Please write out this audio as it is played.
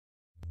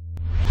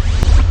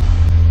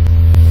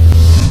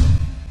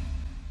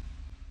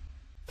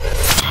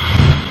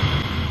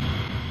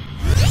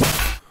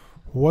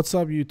What's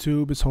up,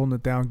 YouTube? It's Holding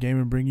It Down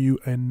Gaming, bringing you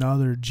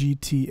another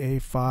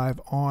GTA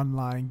 5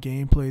 online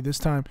gameplay. This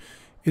time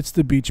it's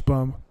the Beach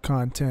Bum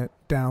content,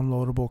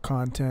 downloadable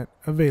content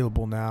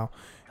available now,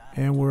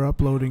 and we're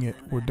uploading it.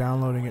 We're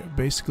downloading it.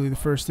 Basically, the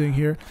first thing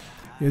here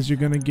is you're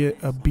gonna get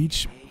a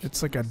beach.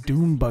 It's like a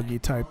dune buggy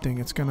type thing.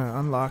 It's gonna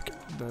unlock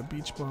the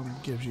Beach Bum.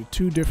 Gives you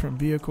two different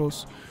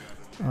vehicles,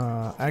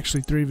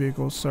 actually three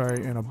vehicles.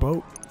 Sorry, and a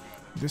boat.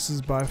 This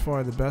is by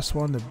far the best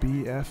one, the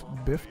BF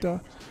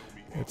Bifta.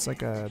 It's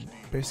like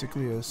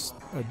basically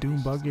a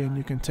dune buggy, and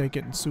you can take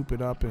it and soup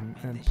it up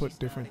and put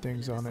different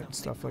things on it and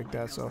stuff like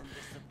that. So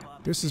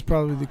this is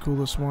probably the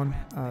coolest one.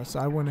 So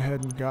I went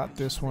ahead and got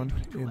this one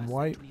in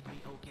white.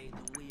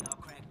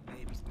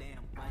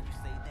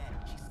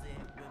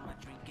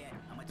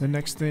 The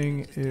next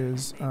thing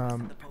is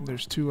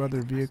there's two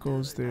other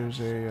vehicles. There's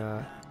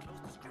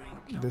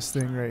this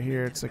thing right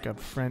here. It's like a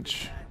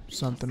French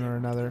something or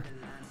another,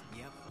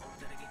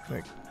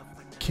 like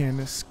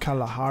Canis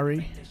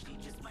Kalahari.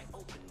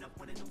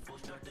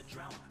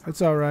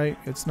 It's all right.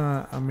 It's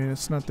not. I mean,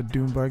 it's not the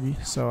dune buggy,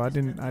 so I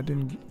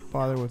didn't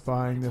bother with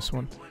buying this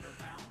one.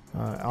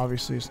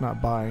 Obviously, it's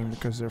not buying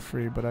because they're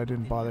free, but I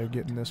didn't bother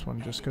getting this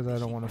one just because I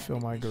don't want to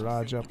fill my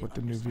garage up with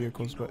the new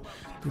vehicles. But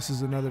this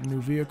is another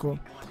new vehicle,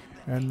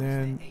 and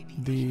then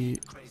the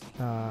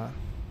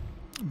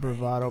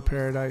Bravado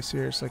Paradise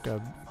here. It's like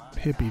a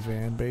hippie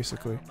van,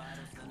 basically.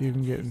 You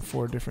can get in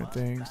 4 different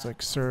things,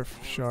 like surf,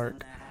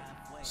 shark,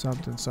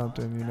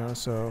 something, you know.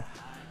 So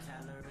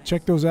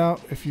check those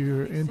out if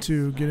you're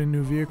into getting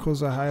new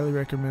vehicles. I highly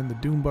recommend the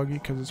dune buggy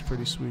because it's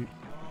pretty sweet.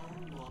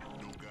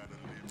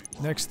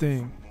 Next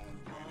thing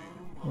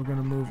we're going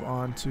to move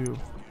on to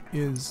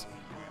is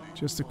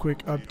just a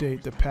quick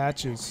update. The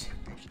patches,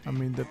 I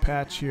mean the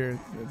patch here,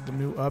 the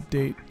new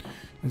update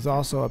is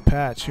also a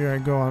patch. Here I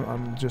go,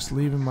 I'm just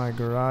leaving my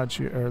garage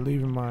here, or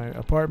leaving my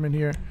apartment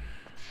here,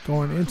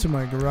 going into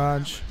my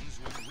garage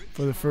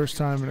for the first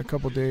time in a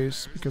couple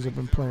days because I've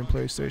been playing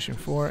PlayStation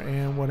 4.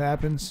 And what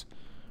happens?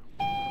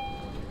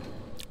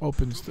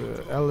 Opens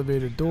the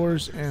elevator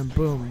doors, and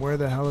boom, where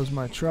the hell is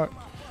my truck?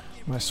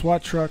 My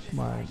SWAT truck,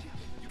 my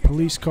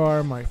police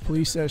car, my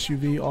police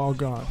SUV, all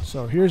gone.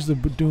 So here's the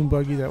dune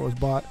buggy that was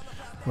bought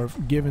or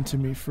given to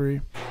me free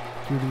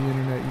through the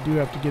internet. You do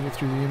have to get it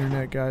through the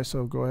internet, guys,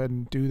 so go ahead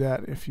and do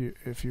that if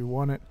you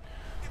want it.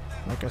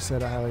 Like I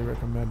said, I highly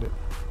recommend it.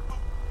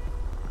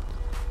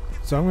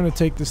 So I'm going to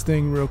take this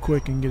thing real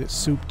quick and get it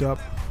souped up.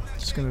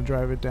 Just going to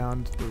drive it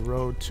down the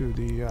road to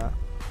the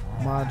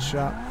mod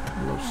shop,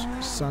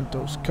 Los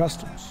Santos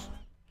Customs.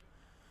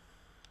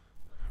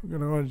 We're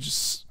gonna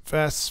just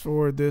fast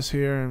forward this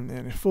here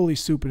and fully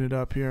souping it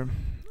up here.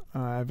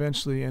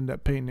 Eventually end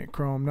up painting it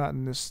chrome, not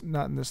in this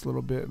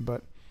little bit,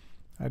 but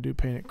I do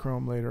paint it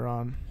chrome later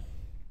on.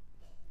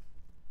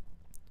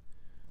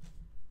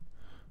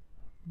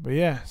 But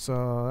yeah,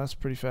 so that's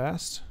pretty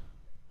fast,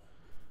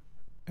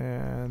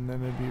 and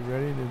then it'd be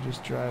ready to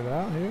just drive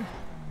out here.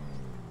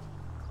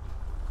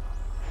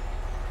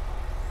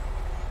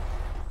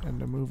 And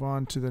to move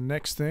on to the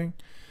next thing.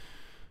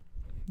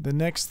 The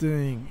next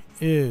thing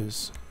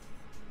is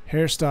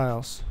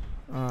hairstyles.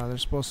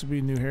 There's supposed to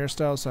be new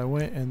hairstyles. So I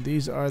went, and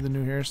these are the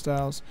new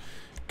hairstyles.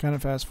 Kind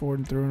of fast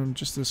forwarding through them.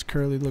 Just this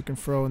curly looking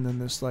fro, and then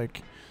this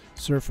like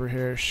surfer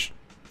hair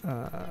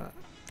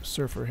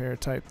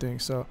type thing.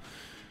 So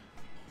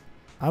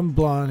I'm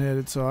blonde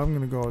headed, so I'm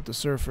gonna go with the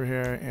surfer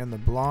hair and the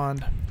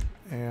blonde.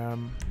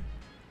 And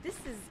this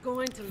is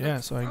going to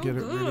yeah, so I get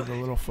rid of the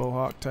little faux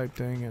hawk type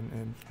thing,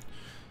 and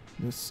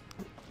this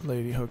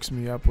lady hooks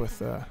me up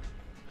with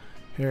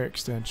hair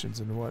extensions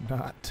and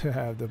whatnot to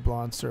have the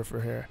blonde surfer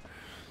hair.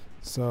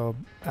 So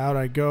out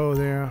I go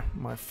there.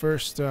 My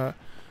first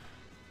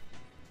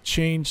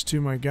change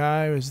to my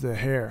guy is the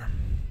hair.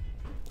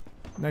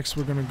 Next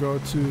we're going to go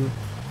to,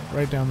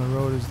 right down the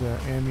road is the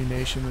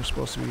ammunition. There's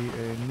supposed to be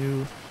a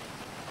new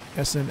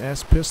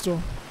SNS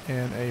pistol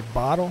and a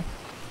bottle.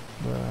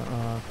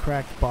 The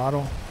cracked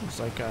bottle is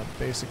like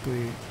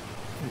basically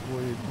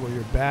where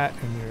your bat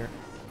and your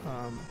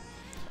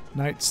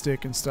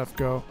nightstick and stuff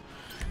go.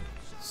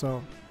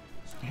 So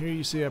here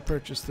you see I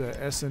purchased the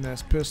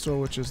SNS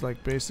pistol, which is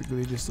like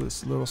basically just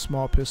this little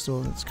small pistol,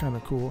 and it's kind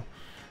of cool,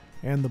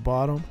 and the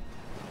bottom.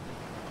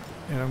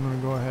 And I'm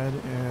gonna go ahead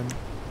and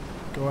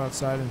go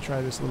outside and try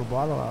this little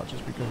bottle out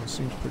just because it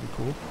seems pretty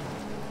cool.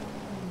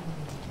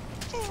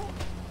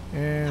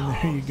 And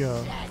there you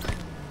go,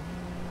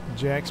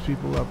 jacks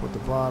people up with the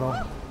bottle.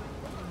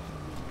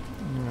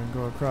 I'm gonna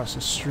go across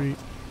the street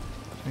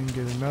and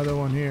get another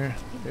one here.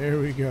 There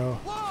we go.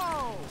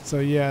 So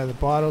yeah, the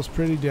bottle's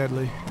pretty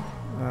deadly,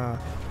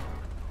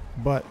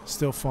 but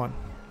still fun.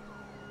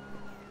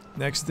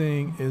 Next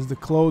thing is the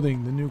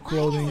clothing. The new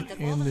clothing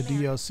in the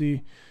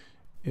DLC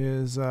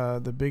is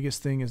the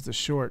biggest thing is the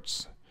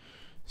shorts.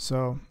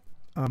 So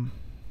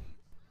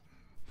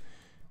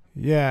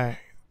yeah,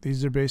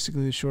 these are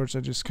basically the shorts.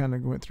 I just kind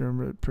of went through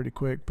them pretty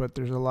quick, but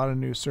there's a lot of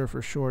new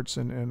surfer shorts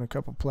and a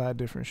couple plaid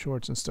different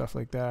shorts and stuff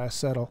like that. I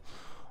settle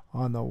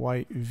on the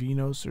white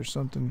Vinos or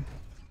something,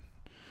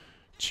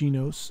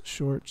 Chinos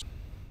shorts.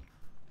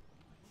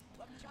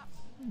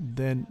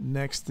 Then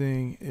next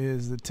thing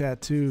is the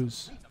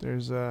tattoos.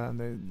 There's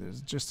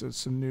just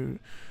some new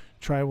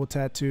tribal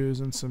tattoos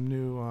and some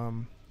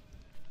new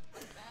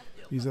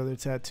these other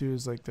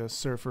tattoos like the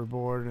surfer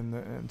board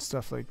and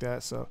stuff like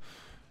that. So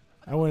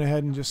I went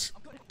ahead and just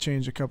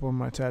changed a couple of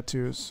my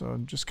tattoos. So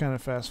I'm just kind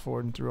of fast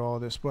forwarding through all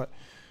of this, but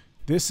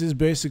this is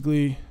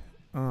basically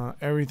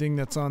everything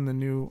that's on the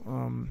new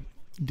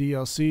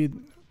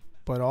DLC.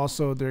 But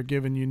also they're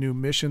giving you new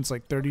missions,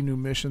 like 30 new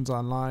missions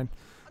online,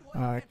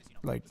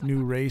 like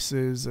new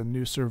races and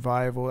new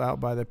survival out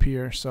by the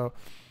pier. So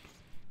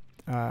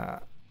yeah,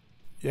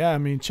 I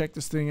mean, check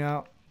this thing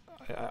out.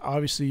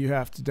 Obviously you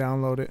have to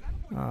download it.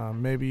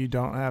 Maybe you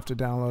don't have to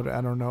download it,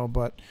 I don't know,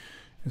 but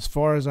as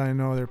far as I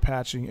know, they're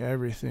patching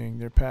everything.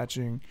 They're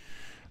patching.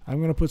 I'm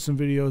gonna put some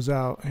videos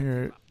out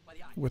here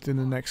within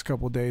the next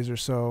couple days or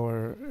so,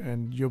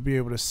 and you'll be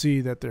able to see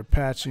that they're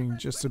patching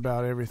just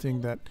about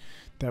everything that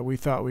we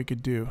thought we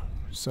could do.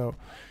 So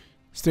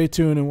stay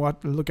tuned and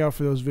look out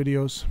for those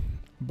videos.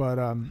 But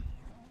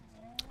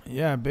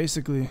yeah,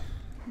 basically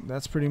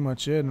that's pretty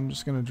much it. I'm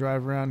just gonna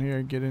drive around here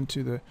and get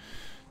into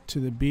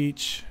the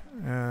beach.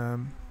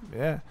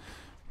 Yeah,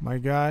 my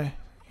guy,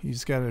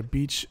 he's got a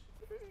beach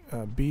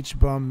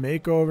bum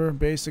makeover.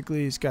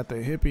 Basically, he's got the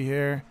hippie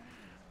hair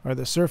or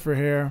the surfer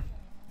hair.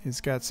 He's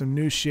got some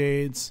new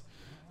shades,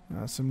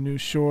 some new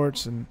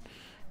shorts, and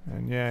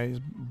yeah, he's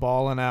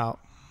balling out.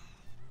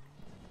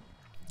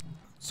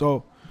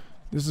 So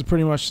this is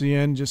pretty much the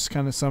end, just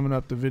kind of summing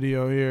up the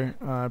video here.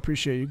 I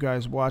appreciate you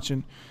guys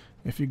watching.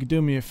 If you could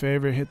do me a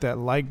favor, hit that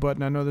like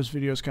button. I know this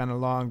video is kind of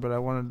long, but I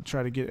wanted to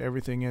try to get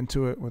everything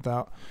into it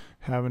without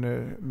having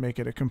to make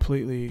it a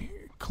completely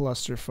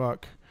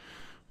clusterfuck.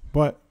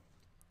 But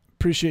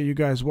appreciate you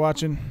guys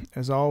watching.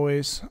 As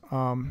always,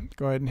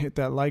 go ahead and hit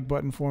that like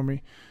button for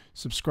me.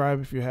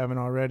 Subscribe if you haven't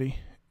already.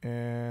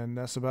 And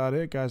that's about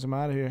it, guys. I'm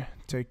out of here.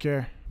 Take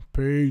care.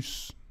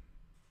 Peace.